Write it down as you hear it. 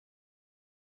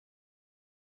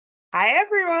Hi,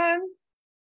 everyone.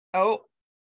 Oh,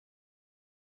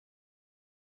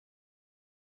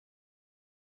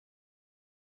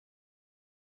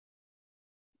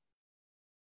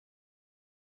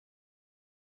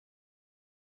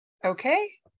 okay.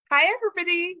 Hi,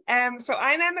 everybody. So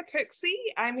I'm Emma Cooksey.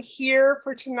 I'm here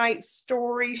for tonight's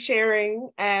story sharing,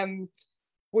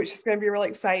 which is going to be really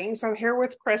exciting. So I'm here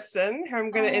with Kristen, who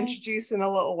I'm going to Hi. introduce in a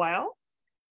little while.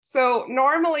 So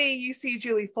normally you see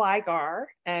Julie Flygar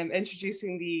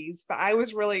introducing these, but I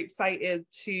was really excited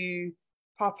to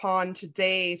pop on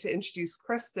today to introduce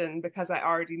Kristen because I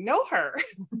already know her.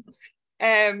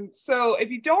 So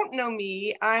if you don't know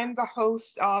me, I'm the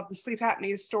host of the Sleep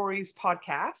Apnea Stories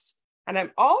podcast, and I'm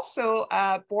also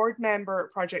a board member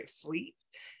at Project Sleep.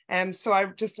 So I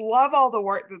just love all the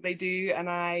work that they do, and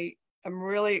I am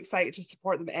really excited to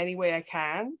support them any way I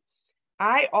can.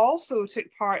 I also took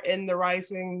part in the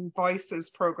Rising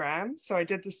Voices program. So I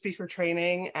did the speaker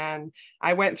training and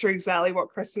I went through exactly what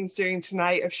Kristen's doing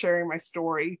tonight of sharing my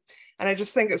story. And I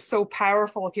just think it's so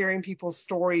powerful hearing people's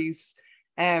stories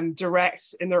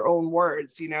direct in their own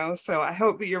words, So I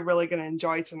hope that you're really going to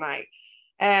enjoy tonight.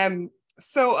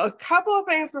 So a couple of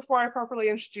things before I properly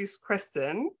introduce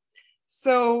Kristen.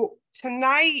 So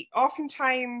tonight,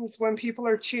 oftentimes when people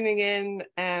are tuning in,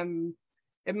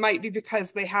 it might be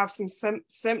because they have some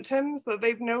symptoms that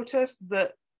they've noticed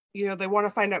that they want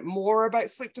to find out more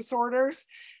about sleep disorders.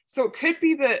 So it could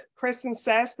be that Kristen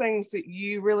says things that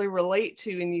you really relate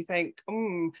to and you think,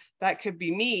 that could be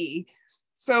me.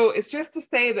 So it's just to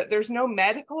say that there's no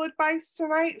medical advice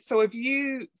tonight. So if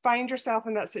you find yourself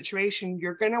in that situation,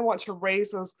 you're going to want to raise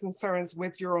those concerns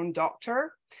with your own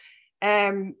doctor.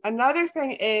 Another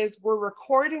thing is we're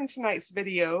recording tonight's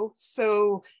video.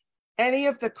 So any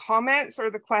of the comments or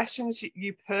the questions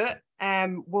you put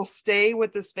will stay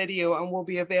with this video and will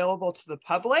be available to the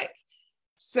public.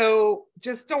 So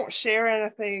just don't share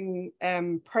anything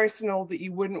personal that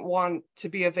you wouldn't want to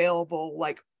be available,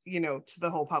 to the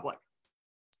whole public.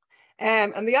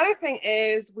 And the other thing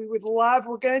is we're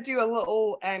going to do a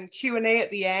little Q&A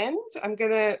at the end. I'm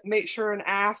going to make sure and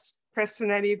ask Kristen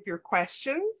any of your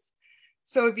questions.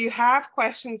 So if you have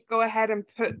questions, go ahead and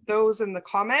put those in the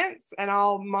comments and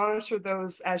I'll monitor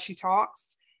those as she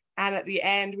talks. And at the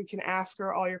end, we can ask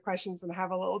her all your questions and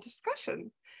have a little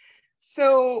discussion.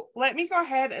 So let me go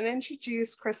ahead and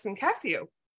introduce Kristen Cascio.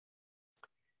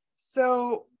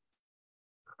 So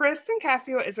Kristen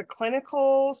Cascio is a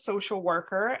clinical social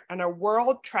worker and a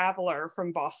world traveler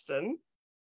from Boston.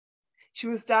 She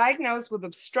was diagnosed with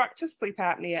obstructive sleep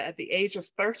apnea at the age of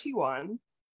 31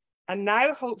 and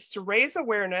now hopes to raise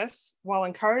awareness while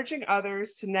encouraging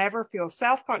others to never feel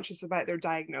self-conscious about their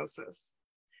diagnosis.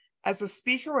 As a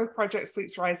speaker with Project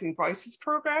Sleep's Rising Voices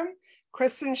program,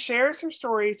 Kristen shares her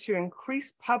story to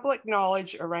increase public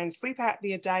knowledge around sleep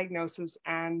apnea diagnosis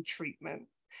and treatment.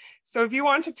 So if you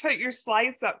want to put your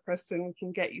slides up, Kristen, we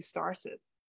can get you started.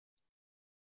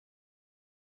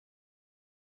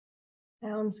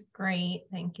 Sounds great.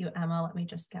 Thank you, Emma. Let me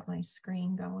just get my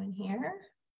screen going here.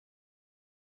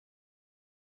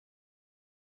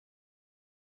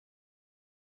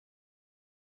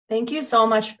 Thank you so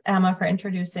much, Emma, for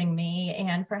introducing me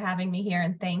and for having me here.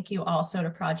 And thank you also to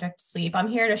Project Sleep. I'm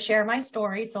here to share my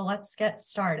story, so let's get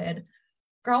started.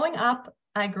 Growing up,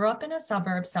 I grew up in a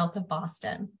suburb south of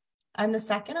Boston. I'm the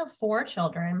second of 4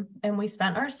 children, and we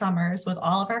spent our summers with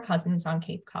all of our cousins on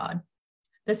Cape Cod.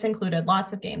 This included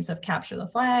lots of games of capture the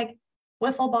flag,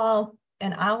 wiffle ball,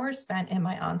 and hours spent in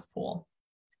my aunt's pool.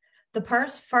 The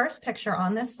first picture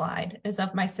on this slide is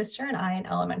of my sister and I in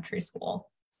elementary school.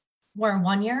 We're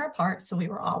 1 year apart, so we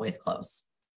were always close.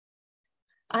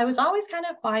 I was always kind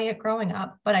of quiet growing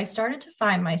up, but I started to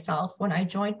find myself when I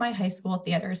joined my high school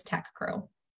theater's tech crew.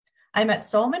 I met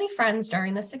so many friends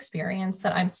during this experience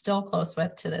that I'm still close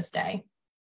with to this day.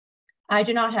 I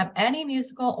do not have any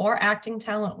musical or acting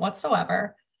talent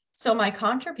whatsoever, so my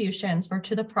contributions were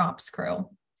to the props crew.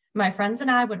 My friends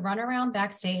and I would run around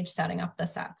backstage setting up the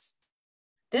sets.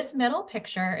 This middle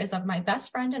picture is of my best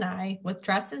friend and I with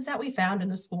dresses that we found in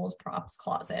the school's props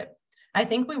closet. I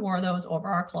think we wore those over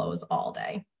our clothes all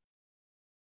day.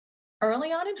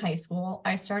 Early on in high school,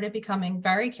 I started becoming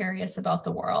very curious about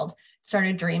the world,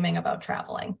 started dreaming about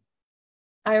traveling.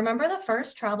 I remember the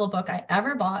first travel book I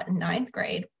ever bought in 9th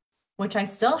grade, which I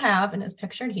still have and is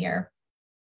pictured here,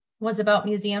 was about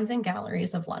museums and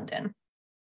galleries of London.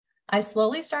 I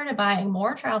slowly started buying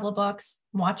more travel books,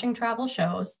 watching travel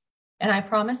shows, and I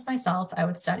promised myself I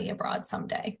would study abroad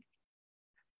someday.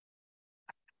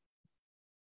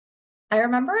 I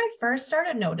remember I first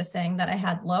started noticing that I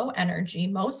had low energy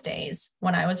most days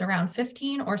when I was around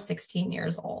 15 or 16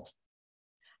 years old.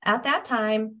 At that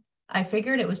time, I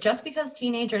figured it was just because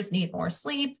teenagers need more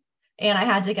sleep, and I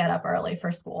had to get up early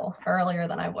for school, earlier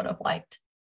than I would have liked.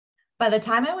 By the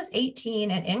time I was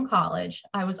 18 and in college,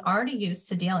 I was already used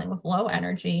to dealing with low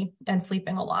energy and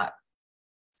sleeping a lot.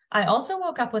 I also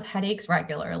woke up with headaches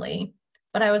regularly,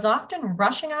 but I was often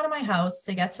rushing out of my house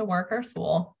to get to work or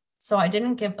school, so I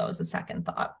didn't give those a second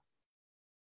thought.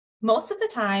 Most of the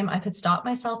time, I could stop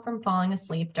myself from falling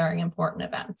asleep during important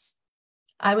events.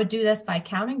 I would do this by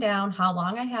counting down how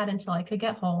long I had until I could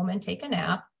get home and take a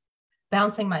nap,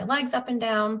 bouncing my legs up and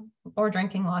down, or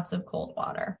drinking lots of cold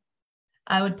water.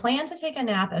 I would plan to take a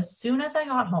nap as soon as I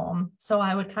got home, so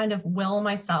I would kind of will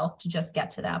myself to just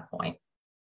get to that point.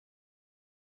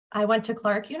 I went to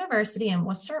Clark University in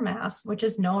Worcester, Mass., which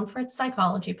is known for its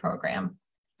psychology program,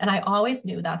 and I always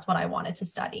knew that's what I wanted to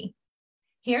study.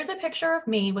 Here's a picture of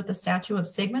me with the statue of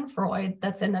Sigmund Freud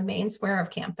that's in the main square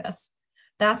of campus.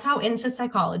 That's how into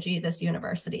psychology this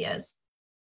university is.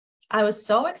 I was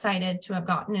so excited to have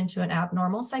gotten into an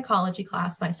abnormal psychology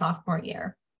class my sophomore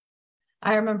year.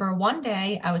 I remember one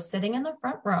day I was sitting in the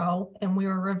front row and we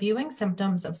were reviewing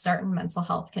symptoms of certain mental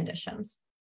health conditions.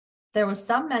 There was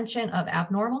some mention of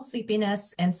abnormal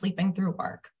sleepiness and sleeping through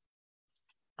work.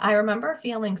 I remember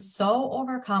feeling so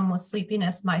overcome with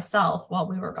sleepiness myself while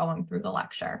we were going through the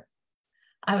lecture.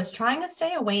 I was trying to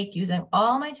stay awake using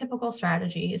all my typical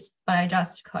strategies, but I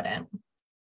just couldn't.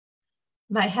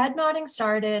 My head nodding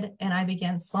started and I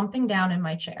began slumping down in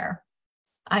my chair.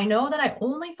 I know that I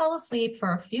only fell asleep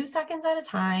for a few seconds at a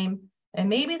time, and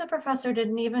maybe the professor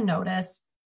didn't even notice,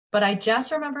 but I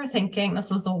just remember thinking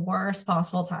this was the worst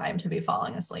possible time to be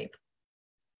falling asleep.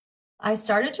 I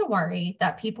started to worry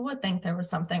that people would think there was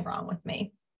something wrong with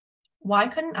me. Why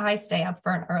couldn't I stay up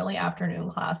for an early afternoon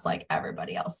class like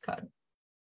everybody else could?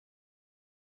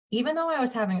 Even though I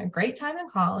was having a great time in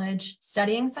college,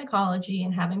 studying psychology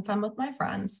and having fun with my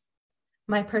friends,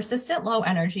 my persistent low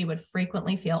energy would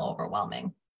frequently feel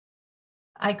overwhelming.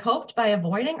 I coped by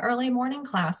avoiding early morning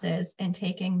classes and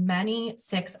taking many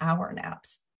 6-hour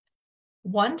naps.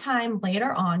 One time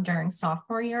later on during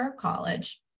sophomore year of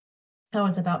college, I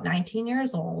was about 19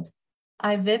 years old.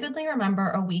 I vividly remember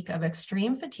a week of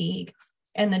extreme fatigue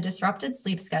and the disrupted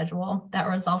sleep schedule that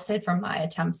resulted from my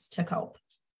attempts to cope.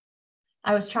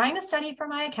 I was trying to study for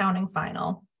my accounting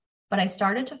final, but I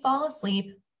started to fall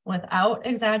asleep without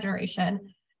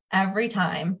exaggeration every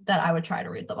time that I would try to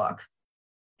read the book.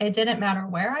 It didn't matter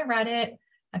where I read it.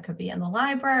 I could be in the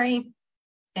library,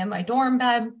 in my dorm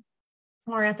bed,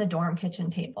 or at the dorm kitchen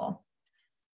table.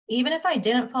 Even if I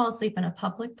didn't fall asleep in a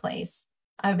public place,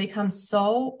 I would become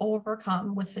so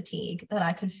overcome with fatigue that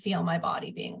I could feel my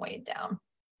body being weighed down.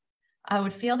 I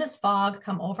would feel this fog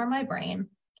come over my brain,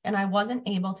 and I wasn't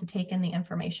able to take in the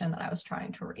information that I was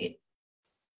trying to read.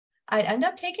 I'd end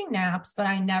up taking naps, but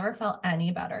I never felt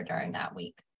any better during that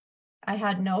week. I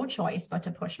had no choice but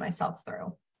to push myself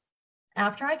through.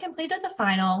 After I completed the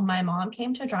final, my mom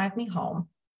came to drive me home.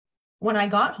 When I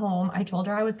got home, I told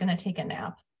her I was going to take a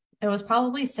nap. It was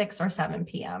probably 6 or 7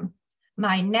 p.m.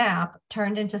 My nap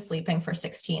turned into sleeping for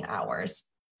 16 hours.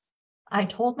 I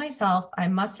told myself I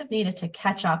must have needed to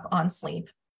catch up on sleep,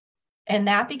 and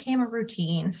that became a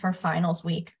routine for finals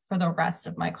week for the rest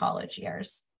of my college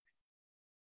years.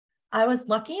 I was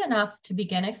lucky enough to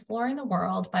begin exploring the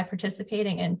world by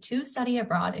participating in 2 study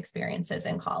abroad experiences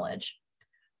in college.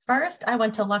 First, I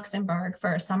went to Luxembourg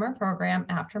for a summer program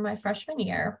after my freshman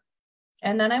year,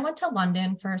 and then I went to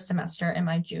London for a semester in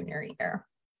my junior year.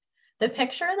 The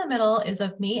picture in the middle is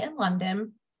of me in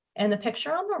London, and the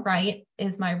picture on the right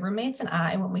is my roommates and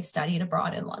I when we studied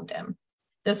abroad in London.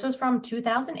 This was from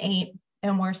 2008,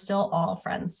 and we're still all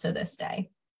friends to this day.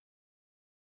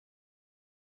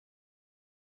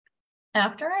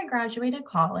 After I graduated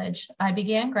college, I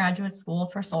began graduate school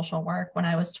for social work when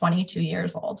I was 22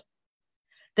 years old.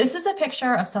 This is a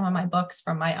picture of some of my books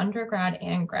from my undergrad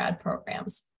and grad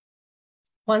programs.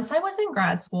 Once I was in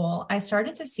grad school, I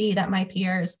started to see that my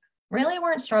peers really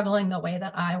weren't struggling the way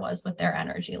that I was with their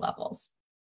energy levels.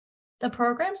 The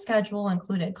program schedule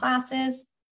included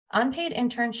classes, unpaid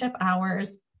internship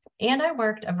hours, and I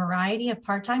worked a variety of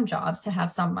part-time jobs to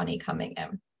have some money coming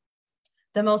in.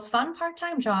 The most fun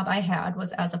part-time job I had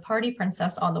was as a party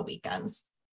princess on the weekends.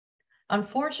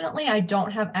 Unfortunately, I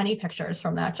don't have any pictures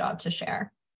from that job to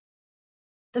share.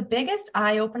 The biggest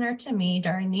eye-opener to me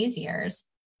during these years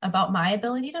about my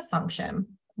ability to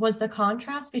function was the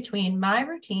contrast between my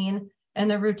routine and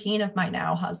the routine of my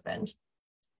now husband.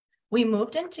 We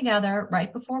moved in together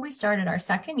right before we started our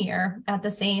second year at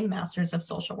the same Masters of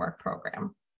Social Work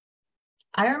program.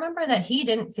 I remember that he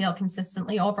didn't feel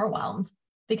consistently overwhelmed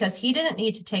because he didn't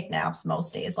need to take naps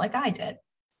most days like I did.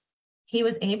 He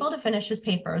was able to finish his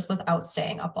papers without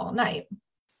staying up all night.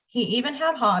 He even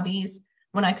had hobbies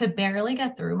when I could barely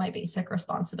get through my basic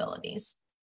responsibilities.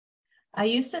 I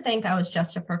used to think I was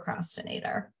just a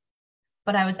procrastinator,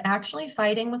 but I was actually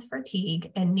fighting with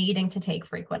fatigue and needing to take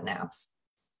frequent naps.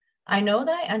 I know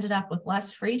that I ended up with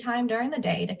less free time during the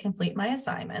day to complete my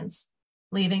assignments,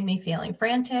 leaving me feeling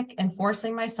frantic and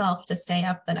forcing myself to stay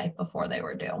up the night before they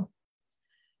were due.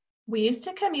 We used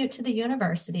to commute to the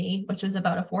university, which was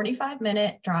about a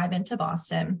 45-minute drive into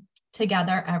Boston,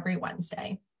 together every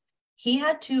Wednesday. He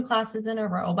had 2 classes in a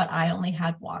row, but I only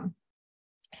had 1.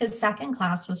 His second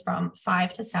class was from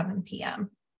 5 to 7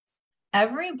 p.m.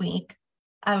 Every week,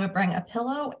 I would bring a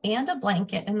pillow and a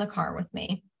blanket in the car with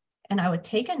me, and I would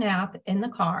take a nap in the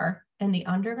car in the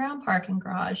underground parking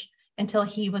garage until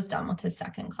he was done with his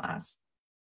second class.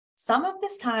 Some of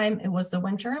this time, it was the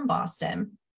winter in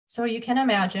Boston, so you can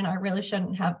imagine I really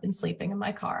shouldn't have been sleeping in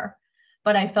my car,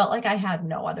 but I felt like I had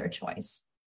no other choice.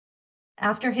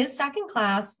 After his second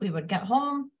class, we would get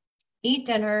home, eat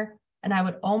dinner, and I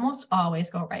would almost always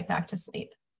go right back to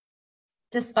sleep.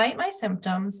 Despite my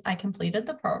symptoms, I completed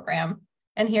the program,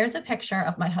 and here's a picture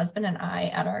of my husband and I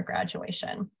at our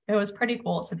graduation. It was pretty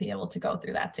cool to be able to go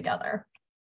through that together.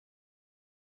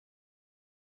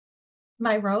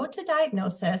 My road to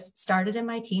diagnosis started in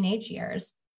my teenage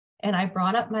years, and I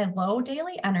brought up my low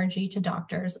daily energy to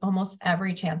doctors almost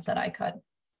every chance that I could.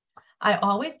 I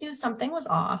always knew something was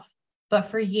off, but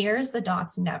for years, the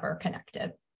dots never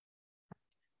connected.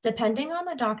 Depending on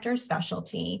the doctor's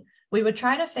specialty, we would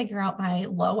try to figure out my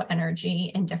low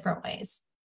energy in different ways.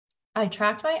 I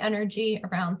tracked my energy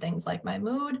around things like my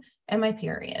mood and my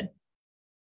period.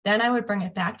 Then I would bring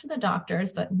it back to the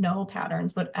doctors, but no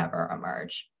patterns would ever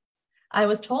emerge. I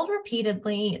was told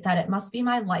repeatedly that it must be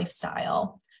my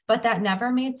lifestyle, but that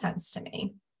never made sense to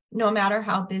me. No matter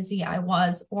how busy I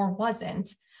was or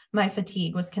wasn't, my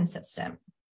fatigue was consistent.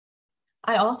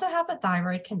 I also have a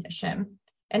thyroid condition.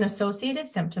 An associated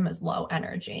symptom is low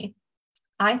energy.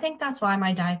 I think that's why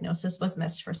my diagnosis was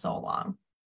missed for so long.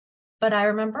 But I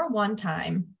remember one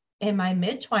time in my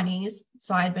mid-20s,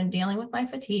 so I had been dealing with my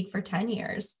fatigue for 10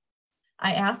 years,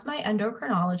 I asked my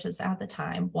endocrinologist at the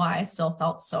time why I still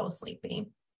felt so sleepy.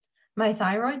 My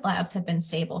thyroid labs had been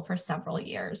stable for several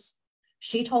years.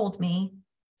 She told me,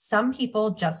 some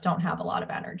people just don't have a lot of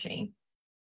energy.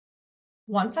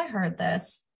 Once I heard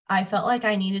this, I felt like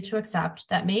I needed to accept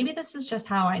that maybe this is just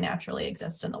how I naturally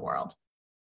exist in the world.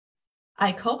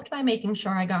 I coped by making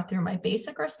sure I got through my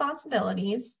basic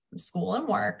responsibilities, school and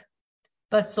work,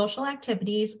 but social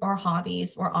activities or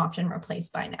hobbies were often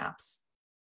replaced by naps.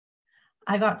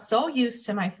 I got so used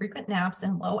to my frequent naps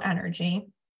and low energy,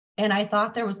 and I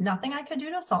thought there was nothing I could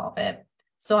do to solve it,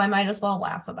 so I might as well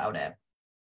laugh about it.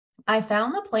 I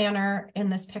found the planner in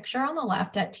this picture on the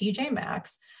left at TJ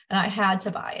Maxx, and I had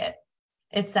to buy it.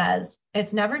 It says,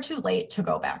 "It's never too late to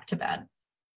go back to bed."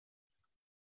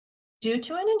 Due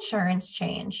to an insurance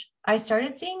change, I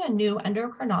started seeing a new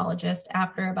endocrinologist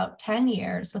after about 10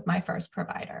 years with my first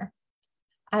provider.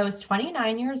 I was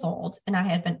 29 years old and I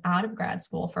had been out of grad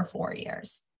school for 4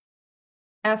 years.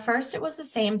 At first, it was the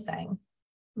same thing.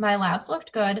 My labs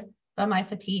looked good, but my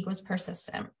fatigue was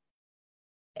persistent.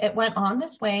 It went on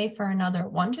this way for another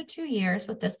 1 to 2 years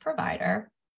with this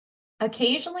provider.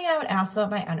 Occasionally, I would ask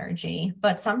about my energy,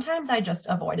 but sometimes I just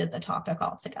avoided the topic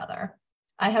altogether.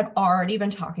 I had already been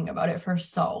talking about it for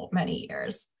so many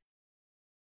years.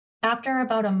 After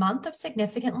about a month of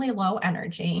significantly low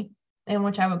energy, in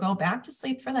which I would go back to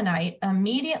sleep for the night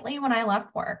immediately when I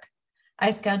left work,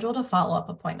 I scheduled a follow-up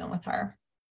appointment with her.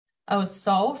 I was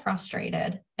so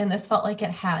frustrated, and this felt like it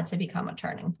had to become a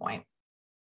turning point.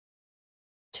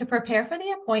 To prepare for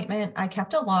the appointment, I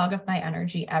kept a log of my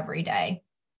energy every day.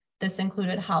 This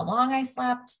included how long I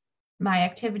slept, my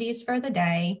activities for the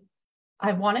day.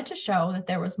 I wanted to show that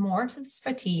there was more to this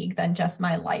fatigue than just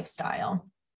my lifestyle.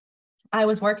 I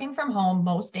was working from home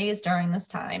most days during this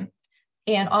time,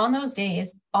 and on those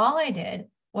days, all I did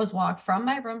was walk from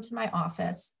my room to my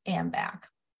office and back.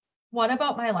 What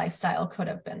about my lifestyle could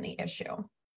have been the issue?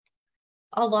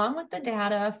 Along with the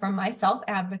data from my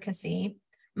self-advocacy,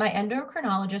 my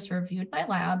endocrinologist reviewed my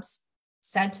labs,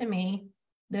 said to me,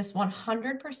 "This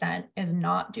 100% is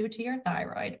not due to your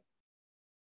thyroid."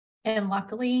 And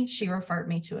luckily, she referred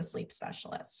me to a sleep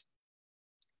specialist.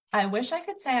 I wish I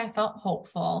could say I felt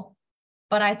hopeful,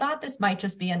 but I thought this might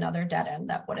just be another dead end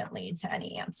that wouldn't lead to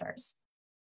any answers.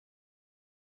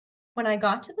 When I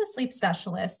got to the sleep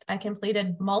specialist, I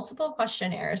completed multiple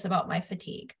questionnaires about my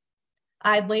fatigue.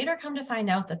 I'd later come to find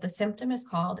out that the symptom is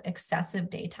called excessive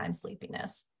daytime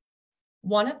sleepiness.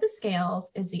 One of the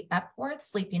scales is the Epworth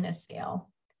Sleepiness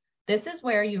Scale. This is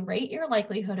where you rate your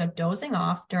likelihood of dozing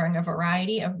off during a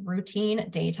variety of routine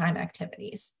daytime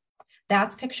activities.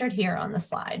 That's pictured here on the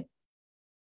slide.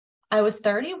 I was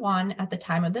 31 at the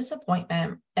time of this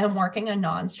appointment and working a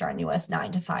non-strenuous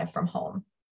 9 to 5 from home.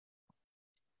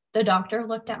 The doctor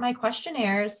looked at my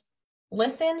questionnaires,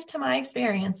 listened to my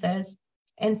experiences,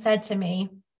 and said to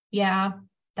me, "Yeah,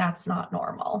 that's not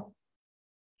normal."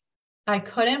 I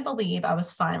couldn't believe I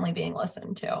was finally being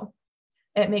listened to.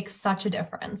 It makes such a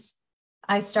difference.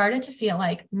 I started to feel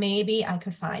like maybe I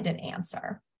could find an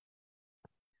answer.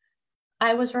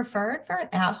 I was referred for an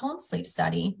at-home sleep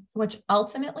study, which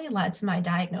ultimately led to my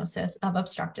diagnosis of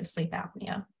obstructive sleep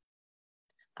apnea.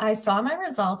 I saw my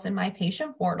results in my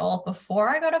patient portal before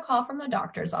I got a call from the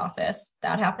doctor's office.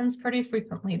 That happens pretty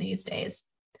frequently these days,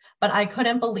 but I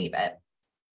couldn't believe it.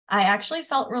 I actually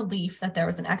felt relief that there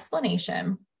was an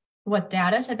explanation with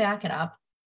data to back it up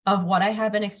of what I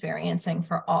had been experiencing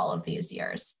for all of these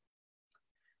years.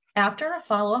 After a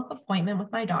follow-up appointment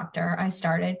with my doctor, I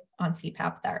started on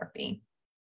CPAP therapy.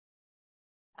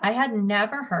 I had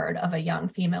never heard of a young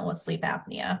female with sleep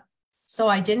apnea, so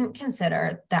I didn't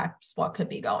consider that's what could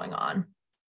be going on.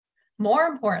 More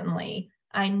importantly,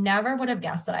 I never would have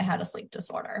guessed that I had a sleep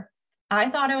disorder. I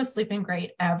thought I was sleeping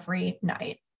great every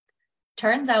night.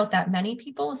 Turns out that many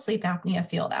people with sleep apnea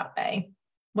feel that way,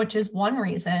 which is one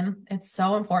reason it's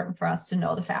so important for us to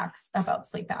know the facts about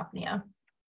sleep apnea.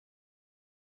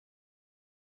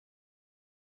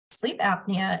 Sleep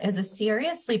apnea is a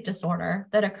serious sleep disorder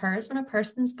that occurs when a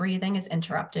person's breathing is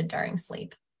interrupted during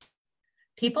sleep.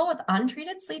 People with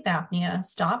untreated sleep apnea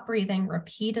stop breathing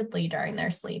repeatedly during their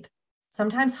sleep,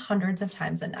 sometimes hundreds of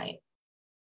times a night.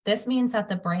 This means that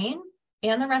the brain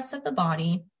and the rest of the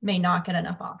body may not get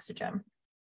enough oxygen.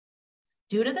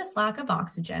 Due to this lack of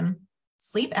oxygen,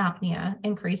 sleep apnea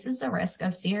increases the risk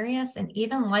of serious and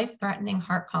even life-threatening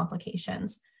heart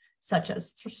complications, such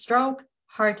as stroke,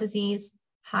 heart disease,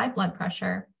 high blood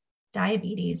pressure,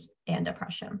 diabetes, and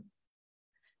depression.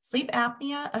 Sleep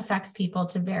apnea affects people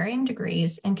to varying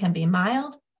degrees and can be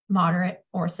mild, moderate,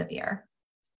 or severe.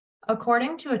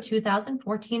 According to a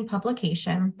 2014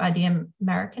 publication by the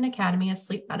American Academy of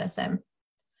Sleep Medicine,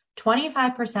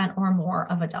 25% or more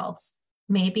of adults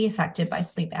may be affected by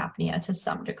sleep apnea to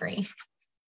some degree.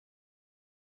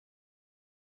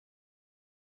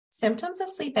 Symptoms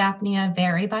of sleep apnea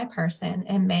vary by person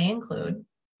and may include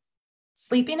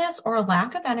sleepiness or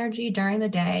lack of energy during the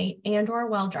day and/or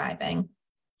while driving,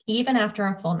 even after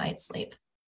a full night's sleep.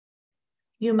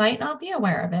 You might not be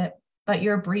aware of it, but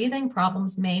your breathing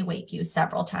problems may wake you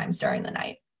several times during the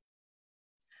night.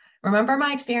 Remember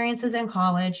my experiences in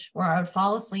college where I would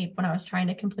fall asleep when I was trying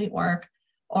to complete work,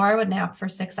 or I would nap for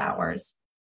 6 hours.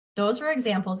 Those were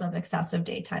examples of excessive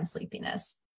daytime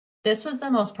sleepiness. This was the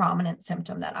most prominent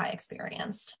symptom that I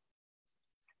experienced.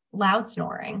 Loud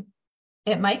snoring.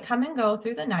 It might come and go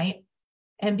through the night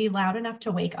and be loud enough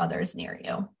to wake others near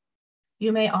you.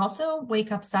 You may also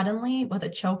wake up suddenly with a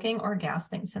choking or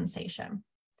gasping sensation.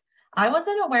 I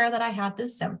wasn't aware that I had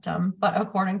this symptom, but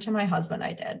according to my husband,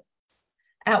 I did.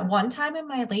 At one time in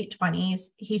my late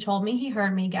 20s, he told me he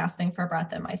heard me gasping for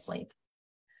breath in my sleep.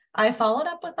 I followed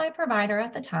up with my provider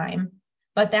at the time,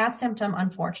 but that symptom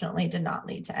unfortunately did not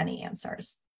lead to any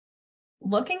answers.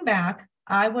 Looking back,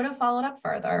 I would have followed up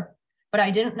further, but I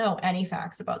didn't know any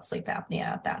facts about sleep apnea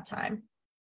at that time.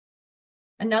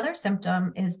 Another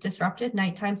symptom is disrupted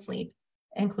nighttime sleep,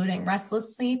 including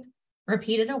restless sleep,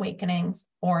 repeated awakenings,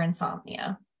 or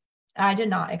insomnia. I did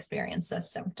not experience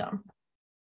this symptom.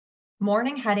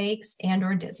 Morning headaches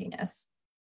and/or dizziness.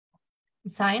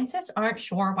 Scientists aren't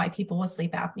sure why people with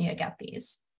sleep apnea get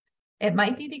these. It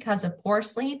might be because of poor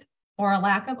sleep or a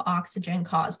lack of oxygen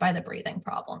caused by the breathing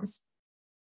problems.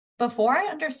 Before I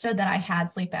understood that I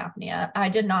had sleep apnea, I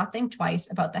did not think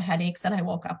twice about the headaches that I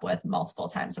woke up with multiple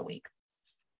times a week.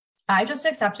 I just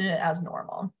accepted it as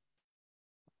normal.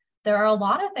 There are a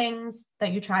lot of things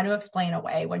that you try to explain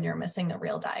away when you're missing the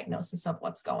real diagnosis of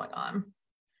what's going on.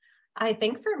 I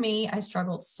think for me, I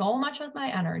struggled so much with my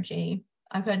energy.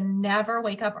 I could never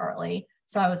wake up early,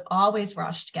 so I was always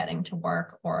rushed getting to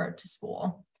work or to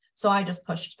school. So I just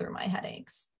pushed through my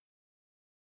headaches.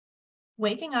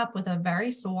 Waking up with a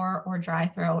very sore or dry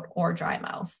throat or dry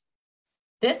mouth.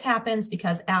 This happens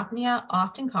because apnea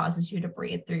often causes you to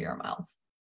breathe through your mouth.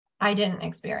 I didn't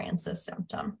experience this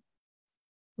symptom.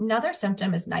 Another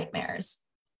symptom is nightmares.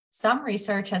 Some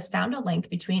research has found a link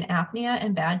between apnea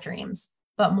and bad dreams,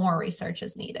 but more research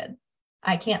is needed.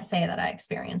 I can't say that I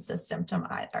experienced this symptom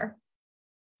either.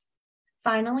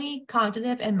 Finally,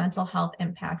 cognitive and mental health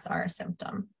impacts are a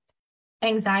symptom.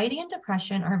 Anxiety and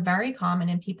depression are very common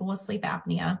in people with sleep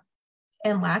apnea,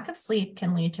 and lack of sleep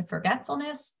can lead to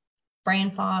forgetfulness,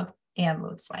 brain fog, and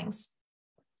mood swings.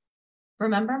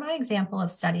 Remember my example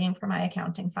of studying for my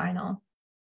accounting final?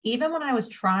 Even when I was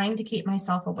trying to keep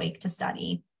myself awake to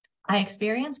study, I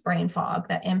experienced brain fog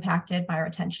that impacted my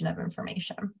retention of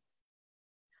information.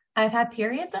 I've had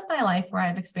periods of my life where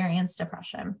I've experienced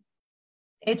depression.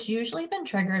 It's usually been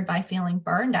triggered by feeling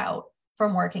burned out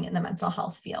from working in the mental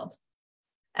health field.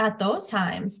 At those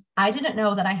times, I didn't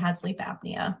know that I had sleep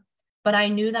apnea, but I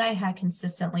knew that I had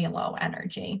consistently low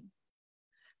energy.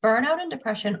 Burnout and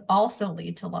depression also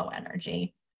lead to low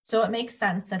energy, so it makes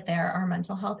sense that there are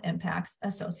mental health impacts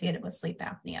associated with sleep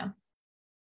apnea.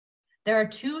 There are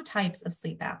two types of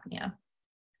sleep apnea.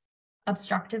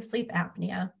 Obstructive sleep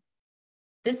apnea.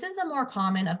 This is a more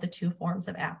common of the two forms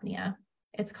of apnea.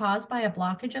 It's caused by a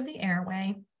blockage of the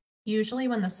airway, usually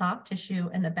when the soft tissue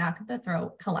in the back of the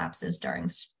throat collapses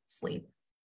during sleep.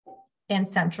 And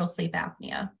central sleep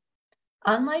apnea.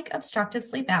 Unlike obstructive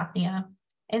sleep apnea,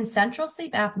 in central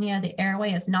sleep apnea, the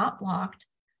airway is not blocked,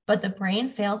 but the brain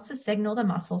fails to signal the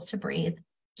muscles to breathe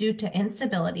due to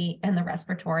instability in the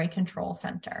respiratory control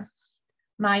center.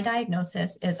 My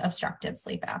diagnosis is obstructive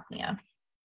sleep apnea.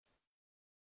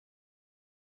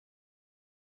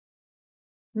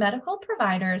 Medical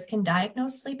providers can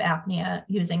diagnose sleep apnea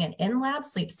using an in-lab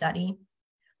sleep study,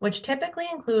 which typically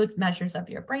includes measures of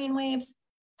your brain waves,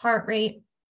 heart rate,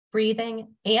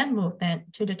 breathing, and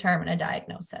movement to determine a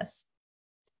diagnosis.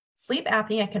 Sleep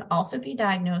apnea can also be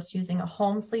diagnosed using a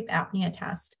home sleep apnea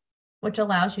test, which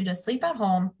allows you to sleep at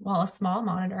home while a small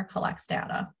monitor collects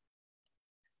data.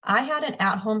 I had an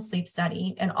at-home sleep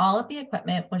study, and all of the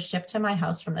equipment was shipped to my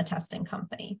house from the testing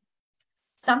company.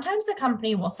 Sometimes the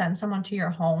company will send someone to your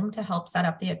home to help set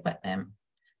up the equipment,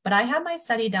 but I had my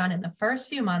study done in the first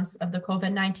few months of the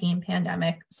COVID-19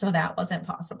 pandemic, so that wasn't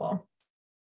possible.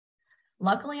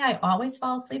 Luckily, I always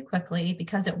fall asleep quickly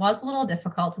because it was a little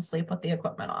difficult to sleep with the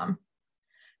equipment on.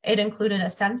 It included a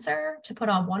sensor to put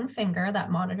on one finger that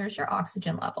monitors your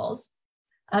oxygen levels,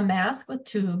 a mask with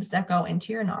tubes that go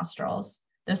into your nostrils.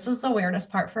 This was the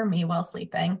weirdest part for me while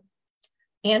sleeping,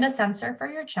 and a sensor for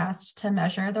your chest to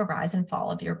measure the rise and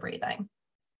fall of your breathing.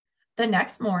 The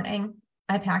next morning,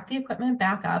 I packed the equipment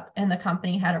back up and the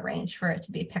company had arranged for it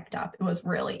to be picked up. It was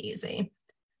really easy.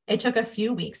 It took a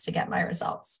few weeks to get my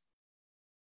results.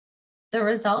 The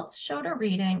results showed a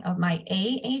reading of my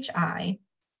AHI,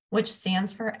 which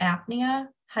stands for Apnea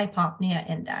Hypopnea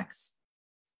Index.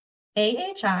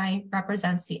 AHI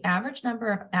represents the average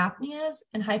number of apneas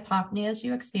and hypopneas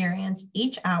you experience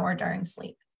each hour during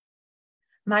sleep.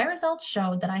 My results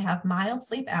showed that I have mild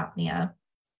sleep apnea,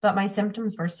 but my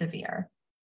symptoms were severe.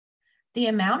 The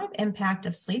amount of impact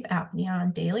of sleep apnea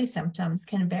on daily symptoms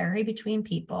can vary between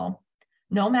people,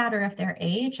 no matter if their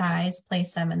AHIs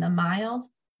place them in the mild,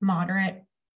 moderate,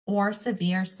 or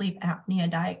severe sleep apnea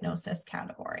diagnosis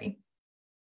category.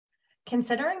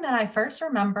 Considering that I first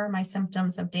remember my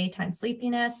symptoms of daytime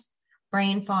sleepiness,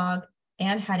 brain fog,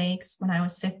 and headaches when I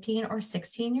was 15 or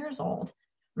 16 years old,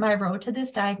 my road to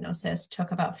this diagnosis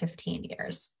took about 15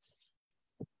 years.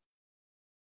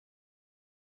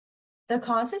 The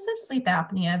causes of sleep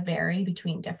apnea vary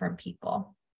between different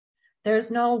people.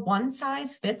 There's no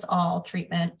one-size-fits-all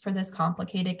treatment for this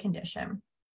complicated condition.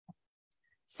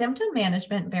 Symptom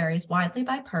management varies widely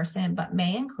by person, but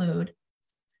may include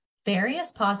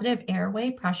various positive airway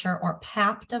pressure or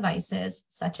PAP devices,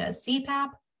 such as CPAP,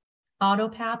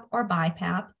 AutoPAP, or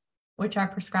BiPAP, which are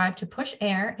prescribed to push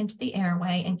air into the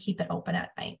airway and keep it open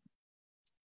at night.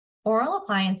 Oral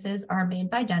appliances are made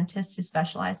by dentists who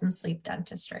specialize in sleep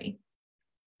dentistry.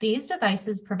 These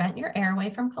devices prevent your airway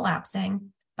from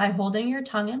collapsing by holding your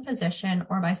tongue in position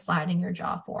or by sliding your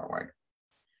jaw forward.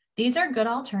 These are good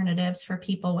alternatives for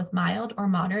people with mild or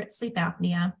moderate sleep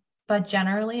apnea, but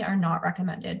generally are not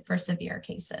recommended for severe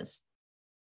cases.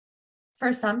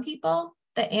 For some people,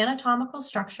 the anatomical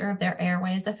structure of their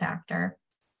airway is a factor,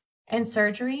 and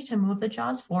surgery to move the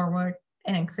jaws forward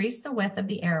and increase the width of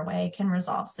the airway can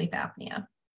resolve sleep apnea.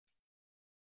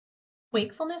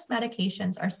 Wakefulness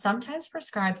medications are sometimes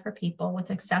prescribed for people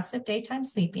with excessive daytime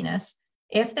sleepiness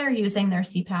if they're using their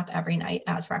CPAP every night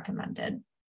as recommended.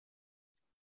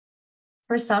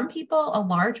 For some people, a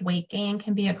large weight gain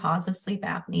can be a cause of sleep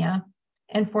apnea,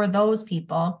 and for those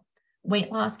people,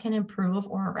 weight loss can improve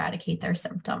or eradicate their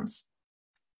symptoms.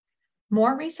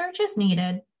 More research is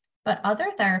needed, but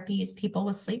other therapies people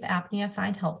with sleep apnea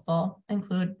find helpful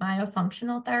include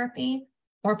myofunctional therapy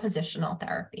or positional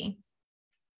therapy.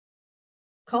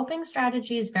 Coping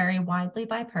strategies vary widely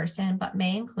by person, but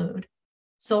may include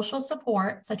social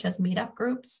support, such as meetup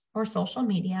groups or social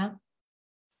media,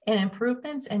 and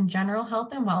improvements in general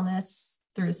health and wellness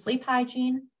through sleep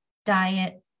hygiene,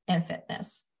 diet, and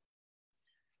fitness.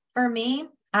 For me,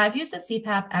 I've used a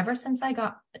CPAP ever since I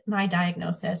got my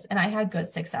diagnosis, and I had good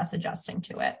success adjusting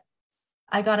to it.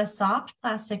 I got a soft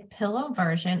plastic pillow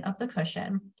version of the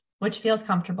cushion, which feels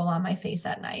comfortable on my face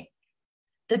at night.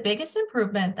 The biggest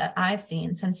improvement that I've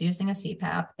seen since using a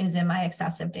CPAP is in my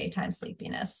excessive daytime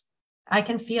sleepiness. I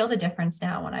can feel the difference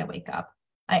now when I wake up.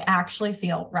 I actually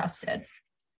feel rested.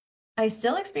 I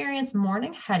still experience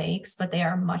morning headaches, but they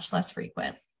are much less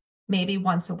frequent, maybe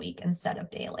once a week instead of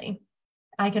daily.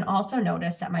 I can also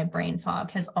notice that my brain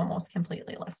fog has almost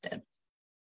completely lifted.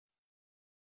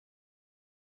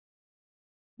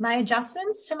 My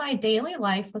adjustments to my daily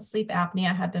life with sleep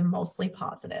apnea have been mostly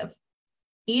positive.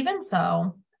 Even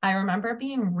so, I remember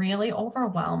being really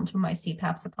overwhelmed when my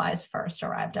CPAP supplies first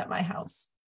arrived at my house.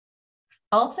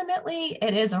 Ultimately,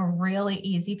 it is a really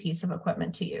easy piece of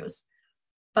equipment to use,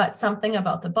 but something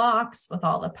about the box with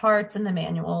all the parts and the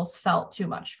manuals felt too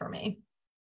much for me.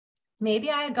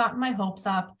 Maybe I had gotten my hopes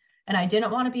up and I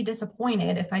didn't want to be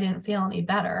disappointed if I didn't feel any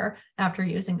better after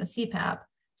using the CPAP,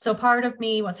 so part of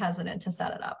me was hesitant to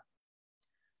set it up.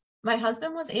 My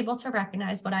husband was able to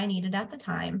recognize what I needed at the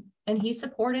time, and he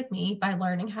supported me by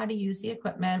learning how to use the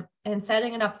equipment and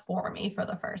setting it up for me for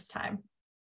the first time.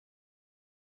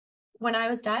 When I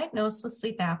was diagnosed with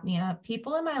sleep apnea,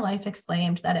 people in my life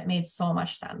exclaimed that it made so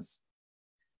much sense.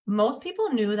 Most people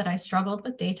knew that I struggled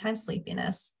with daytime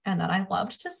sleepiness and that I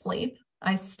loved to sleep.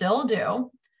 I still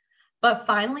do, but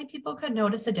finally people could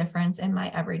notice a difference in my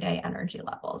everyday energy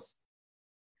levels.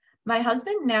 My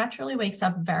husband naturally wakes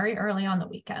up very early on the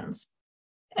weekends,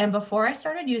 and before I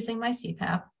started using my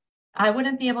CPAP, I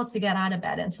wouldn't be able to get out of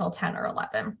bed until 10 or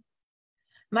 11.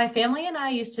 My family and I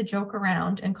used to joke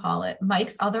around and call it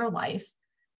Mike's other life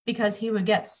because he would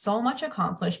get so much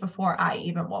accomplished before I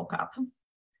even woke up.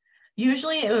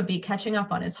 Usually it would be catching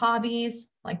up on his hobbies,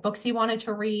 like books he wanted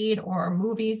to read or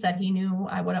movies that he knew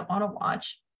I wouldn't want to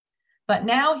watch. But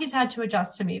now he's had to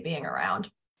adjust to me being around.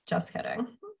 Just kidding.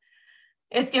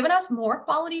 It's given us more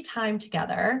quality time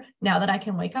together now that I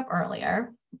can wake up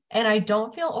earlier, and I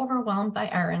don't feel overwhelmed by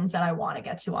errands that I want to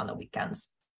get to on the weekends.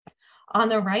 On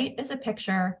the right is a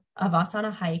picture of us on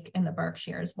a hike in the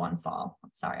Berkshires on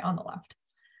the left.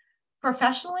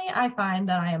 Professionally, I find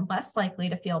that I am less likely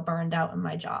to feel burned out in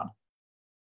my job.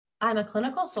 I'm a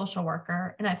clinical social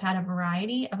worker, and I've had a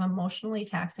variety of emotionally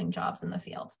taxing jobs in the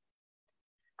field.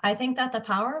 I think that the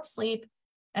power of sleep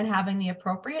and having the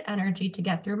appropriate energy to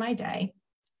get through my day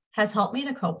has helped me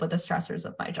to cope with the stressors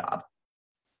of my job.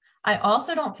 I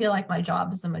also don't feel like my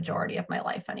job is the majority of my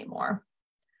life anymore.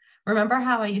 Remember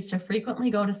how I used to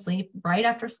frequently go to sleep right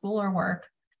after school or work,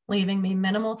 leaving me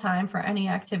minimal time for any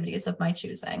activities of my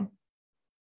choosing?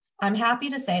 I'm happy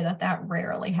to say that that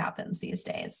rarely happens these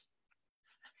days.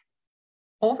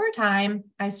 Over time,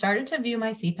 I started to view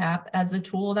my CPAP as a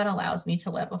tool that allows me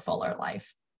to live a fuller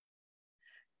life.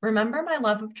 Remember my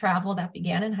love of travel that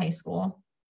began in high school?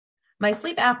 My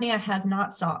sleep apnea has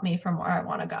not stopped me from where I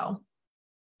want to go.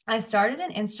 I started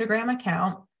an Instagram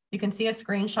account, you can see a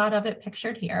screenshot of it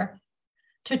pictured here,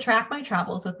 to track my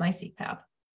travels with my CPAP.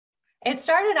 It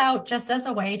started out just as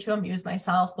a way to amuse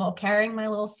myself while carrying my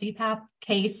little CPAP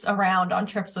case around on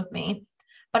trips with me,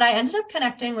 but I ended up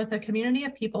connecting with a community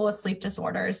of people with sleep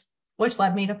disorders, which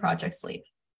led me to Project Sleep.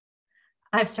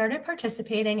 I've started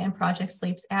participating in Project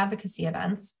Sleep's advocacy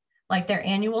events, like their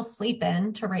annual Sleep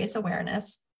In to raise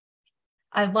awareness.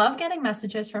 I love getting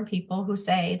messages from people who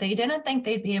say they didn't think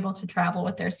they'd be able to travel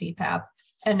with their CPAP,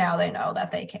 and now they know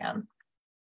that they can.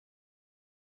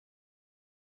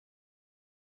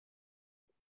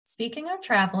 Speaking of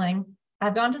traveling,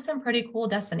 I've gone to some pretty cool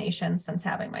destinations since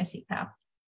having my CPAP.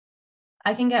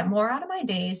 I can get more out of my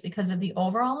days because of the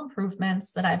overall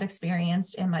improvements that I've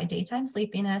experienced in my daytime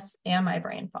sleepiness and my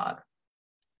brain fog.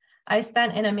 I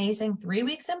spent an amazing 3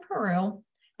 weeks in Peru,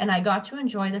 and I got to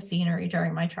enjoy the scenery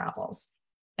during my travels,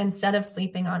 instead of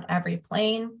sleeping on every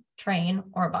plane, train,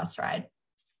 or bus ride.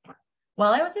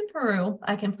 While I was in Peru,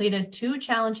 I completed 2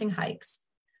 challenging hikes.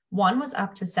 One was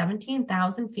up to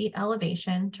 17,000 feet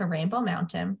elevation to Rainbow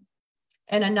Mountain,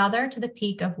 and another to the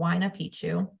peak of Huayna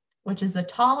Picchu, which is the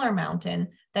taller mountain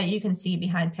that you can see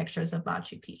behind pictures of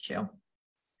Machu Picchu.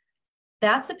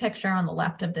 That's a picture on the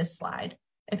left of this slide.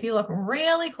 If you look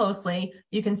really closely,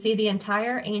 you can see the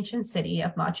entire ancient city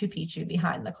of Machu Picchu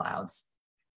behind the clouds.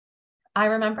 I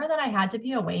remember that I had to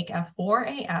be awake at 4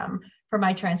 a.m. for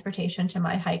my transportation to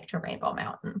my hike to Rainbow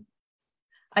Mountain.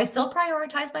 I still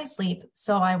prioritized my sleep,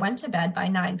 so I went to bed by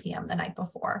 9 p.m. the night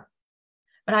before.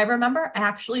 But I remember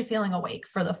actually feeling awake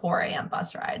for the 4 a.m.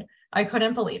 bus ride. I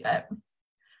couldn't believe it.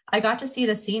 I got to see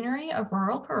the scenery of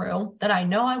rural Peru that I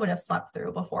know I would have slept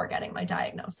through before getting my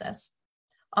diagnosis.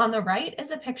 On the right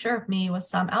is a picture of me with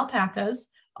some alpacas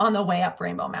on the way up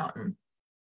Rainbow Mountain.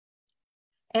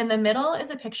 In the middle is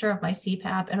a picture of my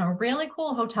CPAP in a really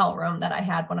cool hotel room that I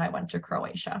had when I went to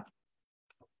Croatia.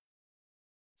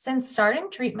 Since starting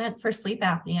treatment for sleep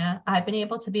apnea, I've been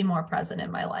able to be more present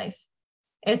in my life.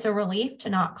 It's a relief to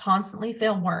not constantly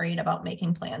feel worried about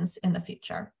making plans in the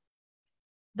future.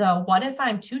 The what if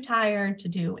I'm too tired to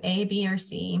do A, B, or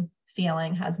C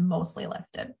feeling has mostly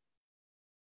lifted.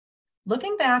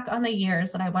 Looking back on the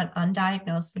years that I went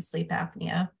undiagnosed with sleep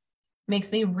apnea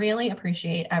makes me really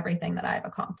appreciate everything that I've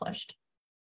accomplished.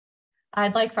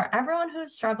 I'd like for everyone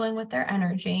who's struggling with their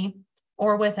energy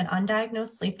or with an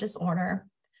undiagnosed sleep disorder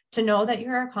to know that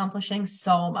you're accomplishing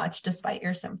so much despite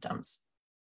your symptoms.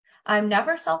 I'm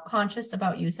never self-conscious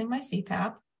about using my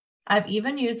CPAP. I've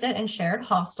even used it in shared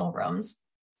hostel rooms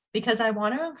because I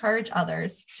want to encourage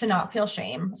others to not feel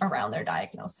shame around their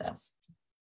diagnosis.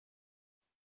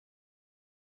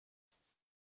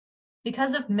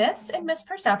 Because of myths and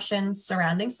misperceptions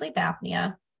surrounding sleep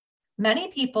apnea, many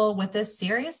people with this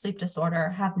serious sleep disorder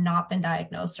have not been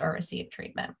diagnosed or received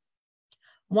treatment.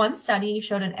 One study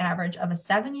showed an average of a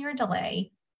 7-year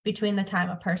delay between the time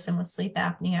a person with sleep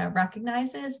apnea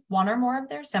recognizes one or more of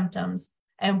their symptoms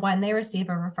and when they receive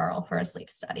a referral for a sleep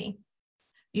study.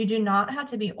 You do not have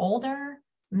to be older,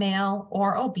 male,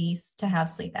 or obese to have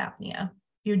sleep apnea.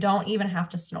 You don't even have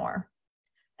to snore.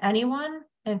 Anyone,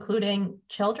 including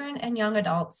children and young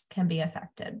adults, can be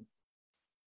affected.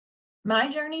 My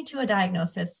journey to a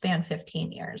diagnosis spanned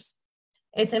 15 years.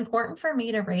 It's important for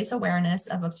me to raise awareness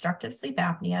of obstructive sleep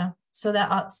apnea so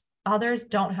that others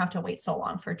don't have to wait so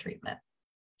long for treatment.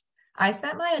 I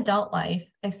spent my adult life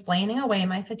explaining away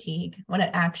my fatigue when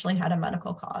it actually had a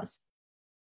medical cause.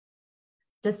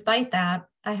 Despite that,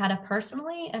 I had a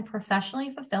personally and professionally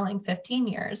fulfilling 15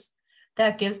 years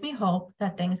that gives me hope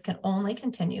that things can only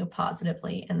continue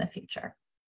positively in the future.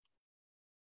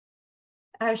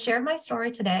 I've shared my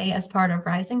story today as part of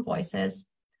Rising Voices,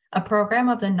 a program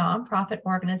of the nonprofit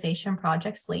organization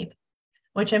Project Sleep,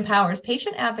 which empowers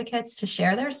patient advocates to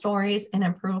share their stories and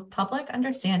improve public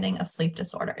understanding of sleep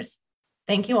disorders.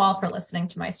 Thank you all for listening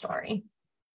to my story.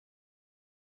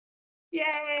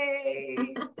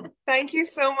 Yay! Thank you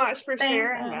so much for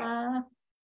sharing that.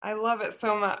 I love it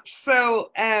so much. So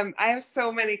I have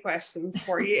so many questions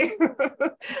for you.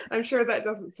 I'm sure that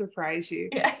doesn't surprise you.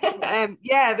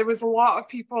 Yeah, there was a lot of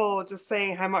people just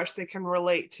saying how much they can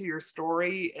relate to your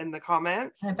story in the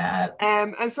comments. I bet.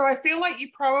 And so I feel like you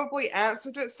probably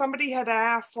answered it. Somebody had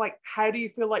asked, like, how do you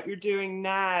feel like you're doing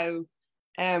now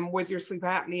with your sleep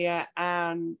apnea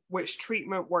and which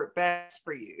treatment worked best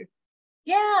for you?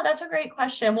 Yeah, that's a great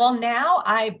question. Well, now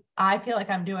I feel like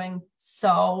I'm doing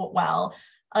so well.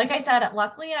 Like I said,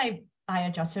 luckily I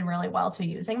adjusted really well to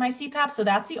using my CPAP. So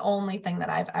that's the only thing that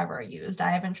I've ever used.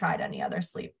 I haven't tried any other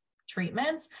sleep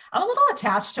treatments. I'm a little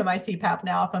attached to my CPAP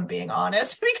now, if I'm being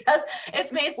honest, because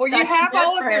it's made such a difference. Well, you have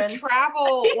all of your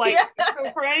travel, like,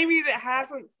 so for anybody that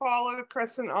hasn't followed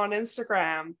Kristen on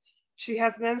Instagram, she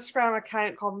has an Instagram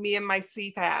account called Me and My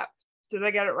CPAP. Did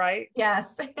I get it right?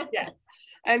 Yes. Yeah.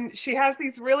 And she has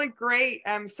these really great,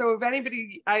 so if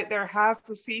anybody out there has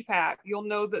the CPAP, you'll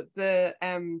know that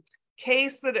the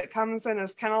case that it comes in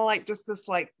is kind of like just this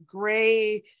like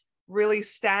gray, really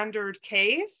standard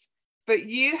case. But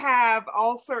you have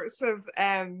all sorts of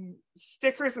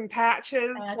stickers and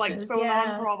patches like sewn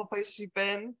on for all the places you've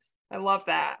been. I love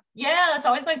that. Yeah, that's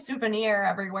always my souvenir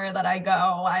everywhere that I go.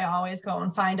 I always go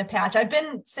and find a patch. I've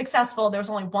been successful. There was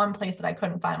only one place that I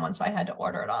couldn't find one, so I had to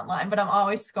order it online, but I'm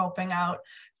always scoping out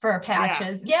for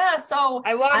patches. Yeah, so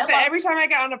I love that. Every time I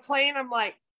get on a plane, I'm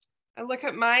like, I look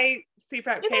at my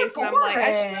CPAP case and I'm like,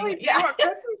 I should really do what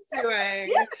Kristen's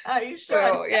doing. Yeah, you should.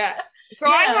 So, So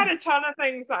I had a ton of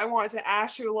things that I wanted to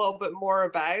ask you a little bit more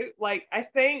about. Like, I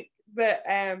think that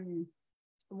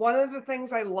one of the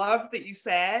things I loved that you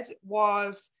said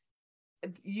was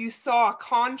you saw a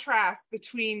contrast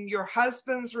between your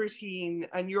husband's routine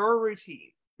and your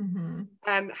routine. Mm-hmm.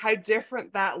 And how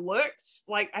different that looked.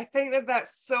 Like, I think that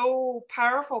that's so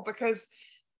powerful because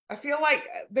I feel like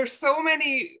there's so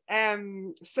many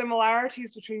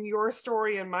similarities between your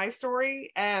story and my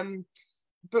story.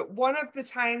 But one of the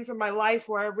times in my life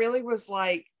where I really was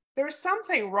like, there's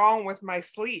something wrong with my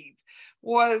sleep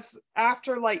was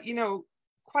after, like, you know,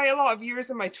 quite a lot of years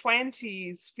in my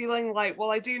 20s feeling like,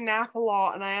 well, I do nap a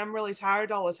lot and I am really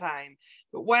tired all the time.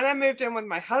 But when I moved in with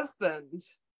my husband,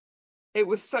 it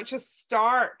was such a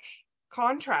stark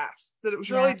contrast that it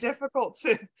was really difficult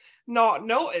to not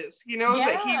notice, you know,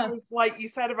 that he was, like you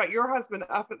said about your husband,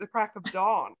 up at the crack of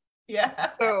dawn.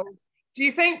 So do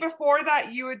you think before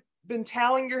that you had been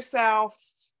telling yourself,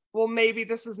 well, maybe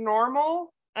this is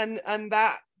normal, and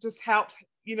that just helped,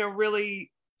 you know,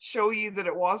 really show you that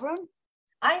it wasn't?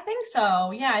 I think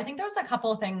so. Yeah, I think there was a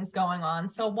couple of things going on.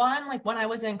 So one, like when I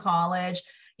was in college,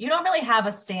 you don't really have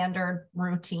a standard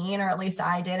routine, or at least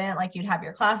I didn't. Like you'd have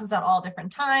your classes at all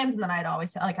different times. And then I'd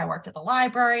always like, I worked at the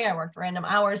library, I worked random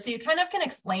hours. So you kind of can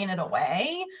explain it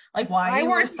away, like why I you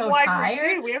were worked so in the library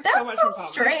tired. too. We have so That's much so in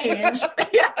common. strange.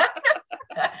 Yeah.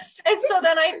 And so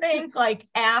then I think like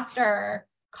after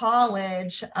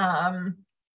college,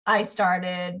 I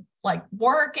started like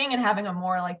working and having a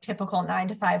more like typical 9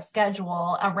 to 5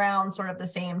 schedule around sort of the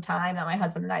same time that my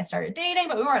husband and I started dating,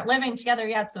 but we weren't living together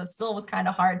yet. So it still was kind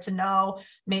of hard to know.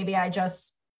 Maybe I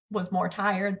just was more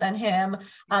tired than him.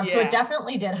 So it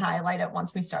definitely did highlight it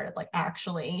once we started like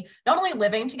actually not only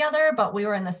living together, but we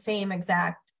were in the same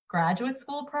exact graduate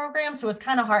school program. So it was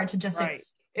kind of hard to just say,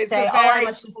 oh, I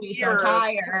must just be so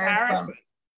tired from,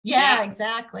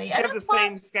 exactly. You have the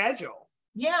same schedule.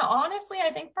 Yeah, honestly, I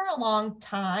think for a long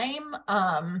time,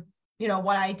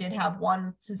 what I did have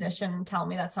one physician tell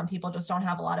me that some people just don't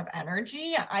have a lot of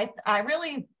energy. I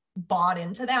really bought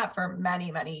into that for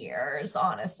many, many years,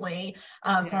 honestly.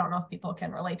 So I don't know if people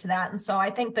can relate to that. And so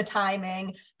I think the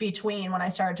timing between when I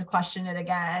started to question it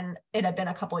again, it had been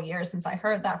a couple of years since I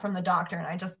heard that from the doctor. And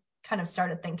I just kind of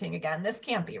started thinking again, this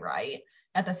can't be right.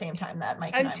 At the same time that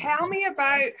Mike and tell me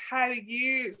about how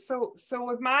you so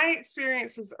with my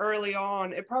experiences early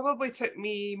on, it probably took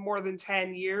me more than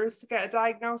 10 years to get a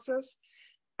diagnosis.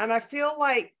 And I feel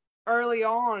like early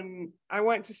on I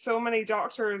went to so many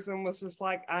doctors and was just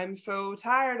like, I'm so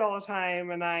tired all the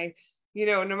time, and I,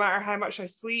 no matter how much I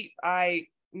sleep, I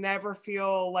never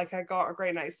feel like I got a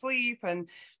great night's sleep. And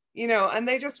and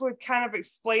they just would kind of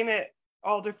explain it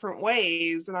all different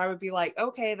ways, and I would be like,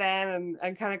 okay then,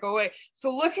 and kind of go away. So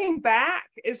looking back,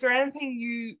 is there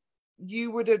anything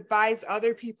you would advise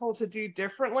other people to do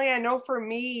differently? I know for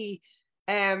me,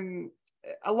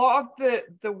 a lot of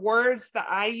the words that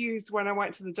I used when I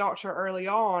went to the doctor early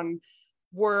on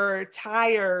were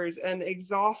tired and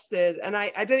exhausted, and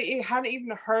I hadn't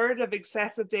even heard of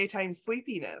excessive daytime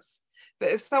sleepiness.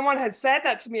 But if someone had said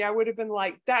that to me, I would have been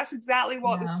like, that's exactly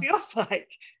what this feels like.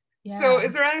 So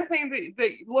is there anything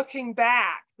that looking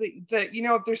back that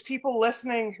if there's people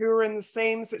listening who are in the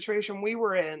same situation we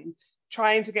were in,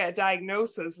 trying to get a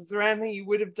diagnosis, is there anything you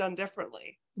would have done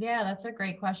differently? Yeah, that's a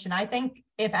great question. I think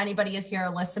if anybody is here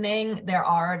listening, they're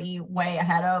already way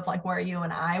ahead of like where you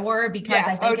and I were, because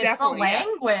I think it's the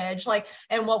language, like,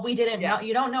 and what we didn't know.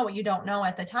 You don't know what you don't know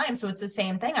at the time. So it's the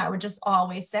same thing. I would just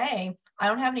always say, I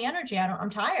don't have any energy. I'm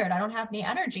tired. I don't have any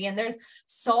energy. And there's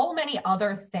so many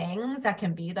other things that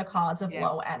can be the cause of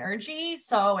low energy.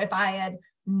 So if I had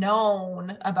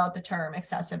known about the term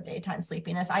excessive daytime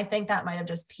sleepiness, I think that might have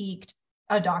just piqued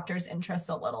a doctor's interest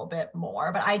a little bit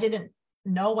more, but I didn't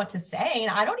know what to say.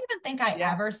 And I don't even think I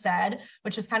ever said,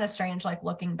 which is kind of strange, like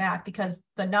looking back, because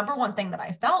the number one thing that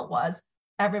I felt was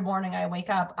every morning I wake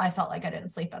up, I felt like I didn't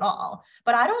sleep at all.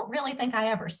 But I don't really think I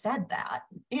ever said that.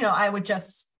 I would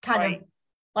just kind of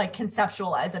like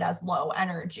conceptualize it as low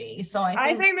energy. So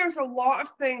I think there's a lot of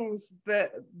things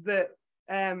that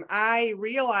I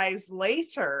realized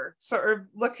later, sort of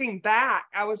looking back,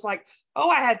 I was like, oh,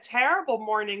 I had terrible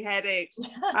morning headaches.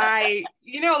 I,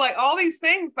 like all these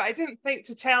things, but I didn't think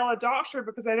to tell a doctor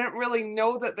because I didn't really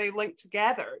know that they linked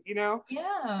together,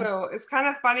 Yeah. So it's kind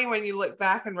of funny when you look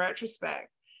back in retrospect.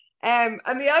 And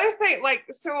the other thing, like,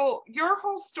 so your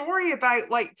whole story about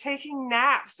like taking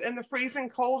naps in the freezing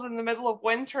cold in the middle of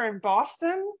winter in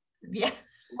Boston. Yeah.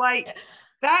 Like,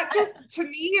 that just, to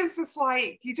me, is just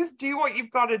like, you just do what you've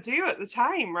got to do at the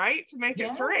time, right? To make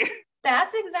it through.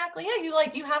 That's exactly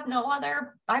it. You have no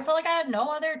other, I felt like I had no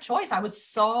other choice. I was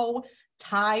so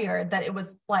tired that it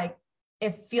was like,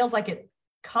 it feels like it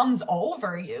comes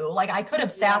over you. Like I could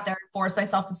have sat there and forced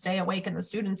myself to stay awake in the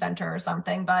student center or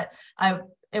something, but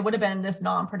it would have been this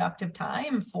non-productive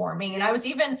time for me. And I was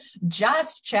even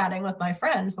just chatting with my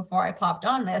friends before I popped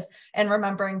on this and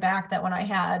remembering back that when I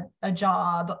had a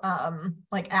job,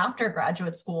 like after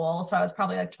graduate school, so I was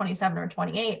probably like 27 or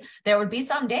 28, there would be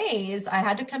some days I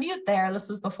had to commute there. This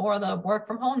was before the work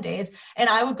from home days. And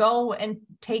I would go and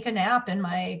take a nap in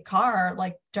my car,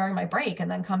 like during my break, and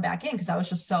then come back in because I was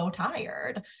just so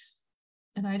tired.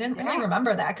 And I didn't really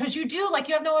remember that, because you do, like,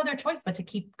 you have no other choice but to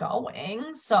keep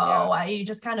going. So you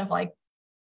just kind of like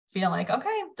feel like,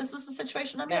 okay, this is the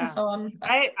situation I'm in. So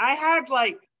I had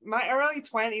like my early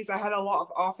 20s, I had a lot of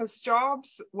office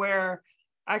jobs where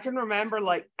I can remember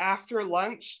like after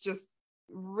lunch just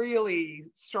really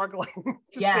struggling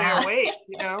to stay awake,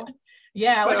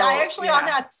 Yeah, which I actually on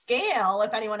that scale,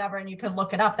 if anyone ever, and you can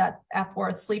look it up, that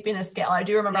Epworth sleepiness scale, I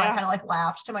do remember I kind of like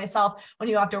laughed to myself when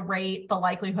you have to rate the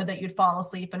likelihood that you'd fall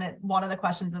asleep. And one of the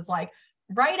questions is like,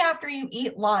 right after you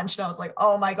eat lunch. And I was like,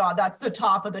 oh my God, that's the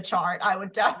top of the chart. I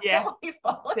would definitely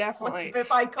fall asleep definitely.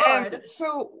 if I could.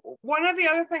 So one of the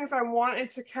other things I wanted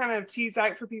to kind of tease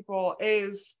out for people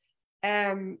is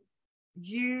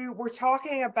you were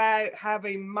talking about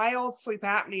having mild sleep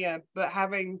apnea, but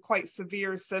having quite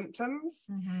severe symptoms.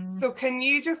 So can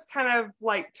you just kind of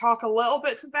like talk a little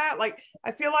bit to that? Like,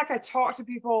 I feel like I talk to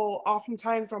people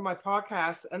oftentimes on my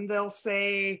podcast and they'll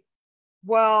say,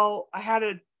 well, I had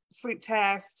a sleep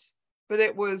test, but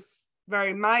it was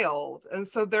very mild. And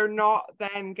so they're not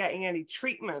then getting any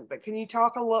treatment. But can you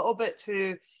talk a little bit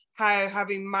to how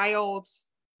having mild,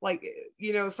 like,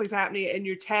 you know, sleep apnea in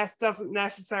your test doesn't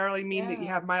necessarily mean that you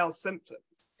have mild symptoms?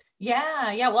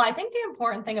 Yeah. Well, I think the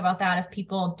important thing about that, if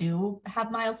people do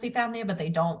have mild sleep apnea, but they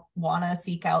don't want to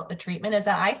seek out the treatment, is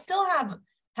that I still have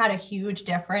had a huge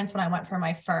difference when I went for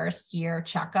my first year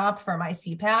checkup for my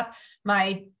CPAP.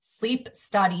 My sleep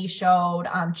study showed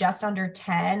just under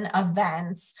 10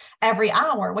 events every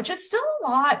hour, which is still a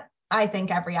lot. I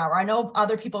think every hour. I know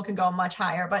other people can go much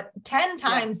higher, but 10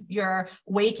 times you're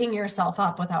waking yourself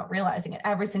up without realizing it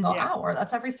every single hour.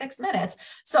 That's every 6 minutes.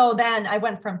 So then I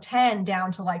went from 10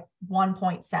 down to like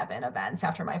 1.7 events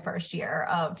after my first year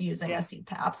of using the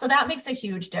CPAP. So that makes a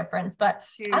huge difference, but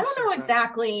I don't know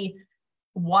exactly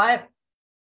what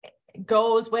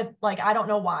goes with, like, I don't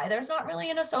know why there's not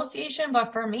really an association,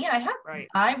 but for me, I have,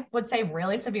 I would say,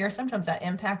 really severe symptoms that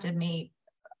impacted me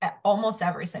almost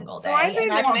every single day. So I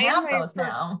think I don't have those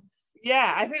now.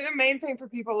 Yeah, I think the main thing for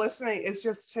people listening is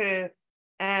just to,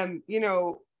 you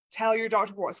know, tell your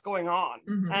doctor what's going on,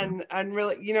 and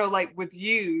really, you know, like with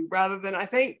you, rather than I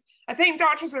think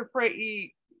doctors are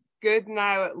pretty good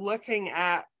now at looking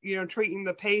at, you know, treating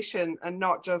the patient and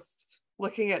not just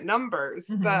looking at numbers.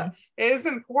 But it is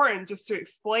important just to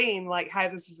explain like how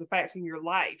this is affecting your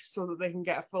life so that they can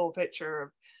get a full picture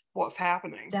of what's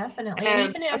happening. Definitely. And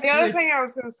even if the other thing I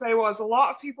was going to say was a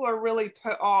lot of people are really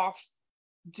put off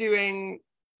doing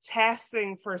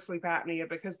testing for sleep apnea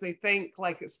because they think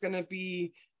like it's going to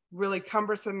be really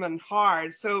cumbersome and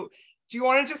hard. So do you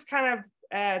want to just kind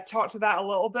of talk to that a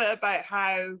little bit about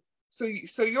how,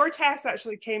 so your test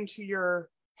actually came to your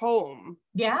home?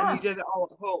 And you did it all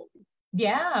at home?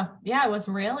 Yeah, it was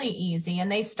really easy. And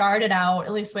they started out,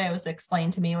 at least the way it was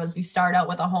explained to me, was we start out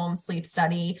with a home sleep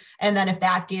study. And then if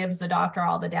that gives the doctor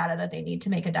all the data that they need to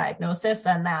make a diagnosis,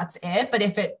 then that's it. But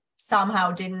if it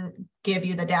somehow didn't give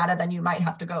you the data, then you might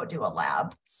have to go do a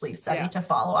lab sleep study to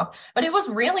follow up. But it was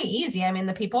really easy. I mean,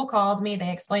 the people called me,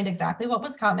 they explained exactly what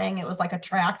was coming. It was like a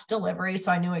tracked delivery.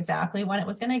 So I knew exactly when it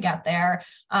was going to get there.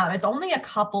 It's only a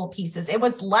couple pieces. It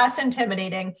was less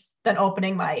intimidating than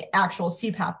opening my actual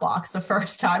CPAP box the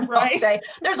first time. I'll say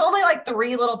there's only like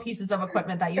 3 little pieces of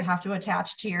equipment that you have to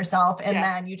attach to yourself, and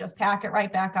then you just pack it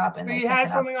right back up. And so you had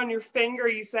something on your finger,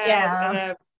 you said,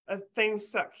 and a thing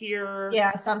stuck here.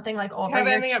 Yeah, something like over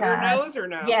your chest. Up your nose or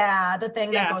no? Yeah, the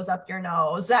thing that goes up your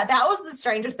nose. That was the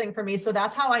strangest thing for me. So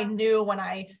that's how I knew when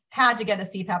I had to get a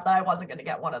CPAP that I wasn't going to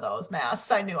get one of those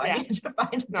masks. I knew I needed to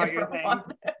find a different one.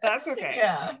 That's okay.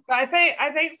 But I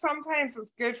think sometimes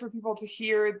it's good for people to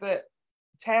hear that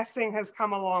testing has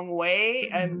come a long way.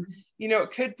 And you know,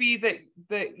 it could be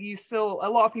that you still, a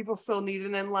lot of people still need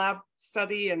an in-lab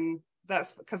study, and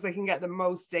that's because they can get the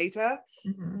most data.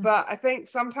 But I think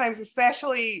sometimes,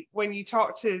 especially when you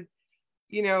talk to,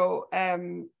 you know,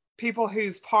 people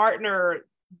whose partner,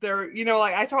 they're, you know,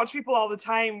 like I talk to people all the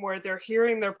time where they're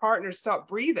hearing their partner stop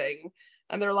breathing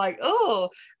and they're like, oh.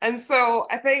 And so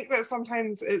I think that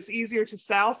sometimes it's easier to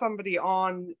sell somebody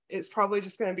on, it's probably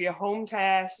just going to be a home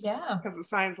test because it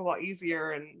sounds a lot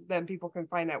easier, and then people can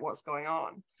find out what's going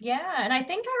on. Yeah. And I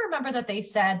think I remember that they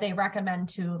said they recommend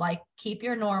to like keep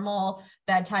your normal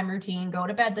bedtime routine, go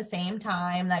to bed the same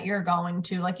time that you're going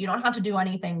to, like, you don't have to do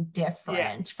anything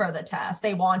different for the test.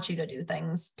 They want you to do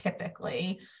things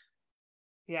typically.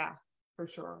 Yeah, for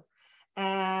sure.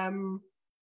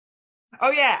 Oh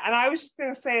yeah, and I was just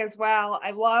going to say as well,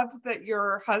 I love that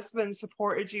your husband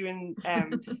supported you in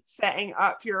setting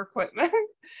up your equipment.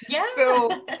 Yeah. So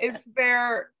is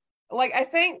there, like, I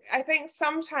think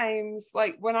sometimes,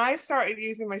 like when I started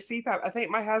using my CPAP, I think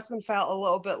my husband felt a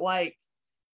little bit like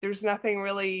there's nothing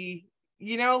really,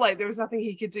 you know, like there was nothing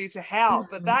he could do to help.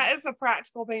 But that is a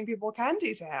practical thing people can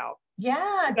do to help.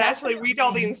 Yeah, to actually read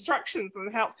all the definitely. instructions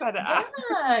and help set it up.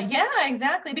 Yeah,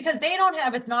 exactly. Because they don't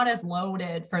have, it's not as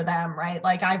loaded for them, right?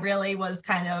 Like I really was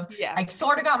kind of, Yeah. I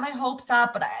sort of got my hopes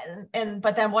up,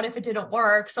 but then what if it didn't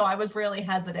work? So I was really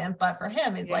hesitant. But for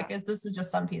him, he's like, this is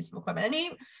just some piece of equipment. And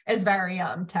he is very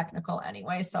technical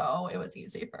anyway. So it was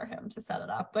easy for him to set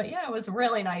it up. But yeah, it was a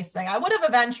really nice thing. I would have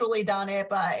eventually done it,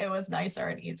 but it was nicer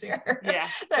and easier. Yeah,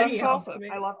 that he that's helped awesome. me.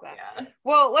 I love that. Yeah.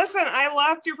 Well, listen, I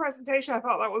loved your presentation. I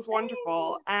thought that was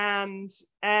wonderful. Thanks.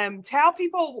 And tell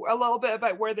people a little bit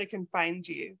about where they can find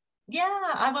you. Yeah,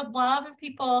 I would love if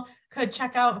people could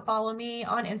check out and follow me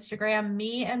on Instagram.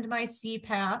 Me and my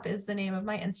CPAP is the name of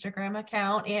my Instagram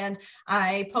account. And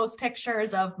I post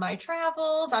pictures of my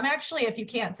travels. I'm actually, if you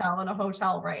can't tell, in a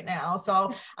hotel right now.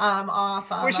 So I'm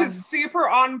off. Which is super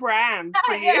on brand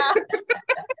for you. Yeah.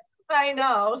 I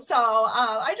know. So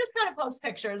I just kind of post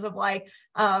pictures of like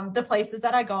the places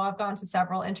that I go. I've gone to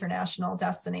several international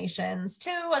destinations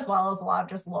too, as well as a lot of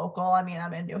just local. I mean,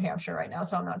 I'm in New Hampshire right now,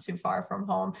 so I'm not too far from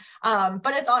home.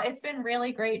 But it's been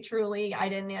really great, truly. I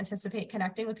didn't anticipate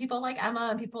connecting with people like Emma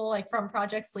and people like from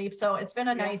Project Sleep. So it's been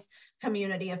a nice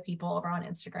community of people over on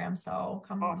Instagram. So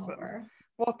come on over.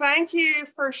 Well, thank you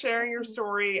for sharing your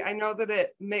story. I know that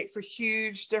it makes a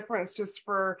huge difference just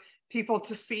for people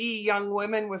to see young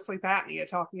women with sleep apnea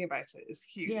talking about it is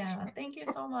huge. Yeah, thank you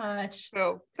so much.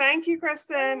 So thank you,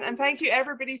 Kristen, and thank you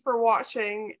everybody for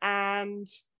watching, and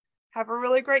have a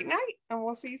really great night, and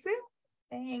we'll see you soon.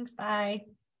 Thanks. Bye.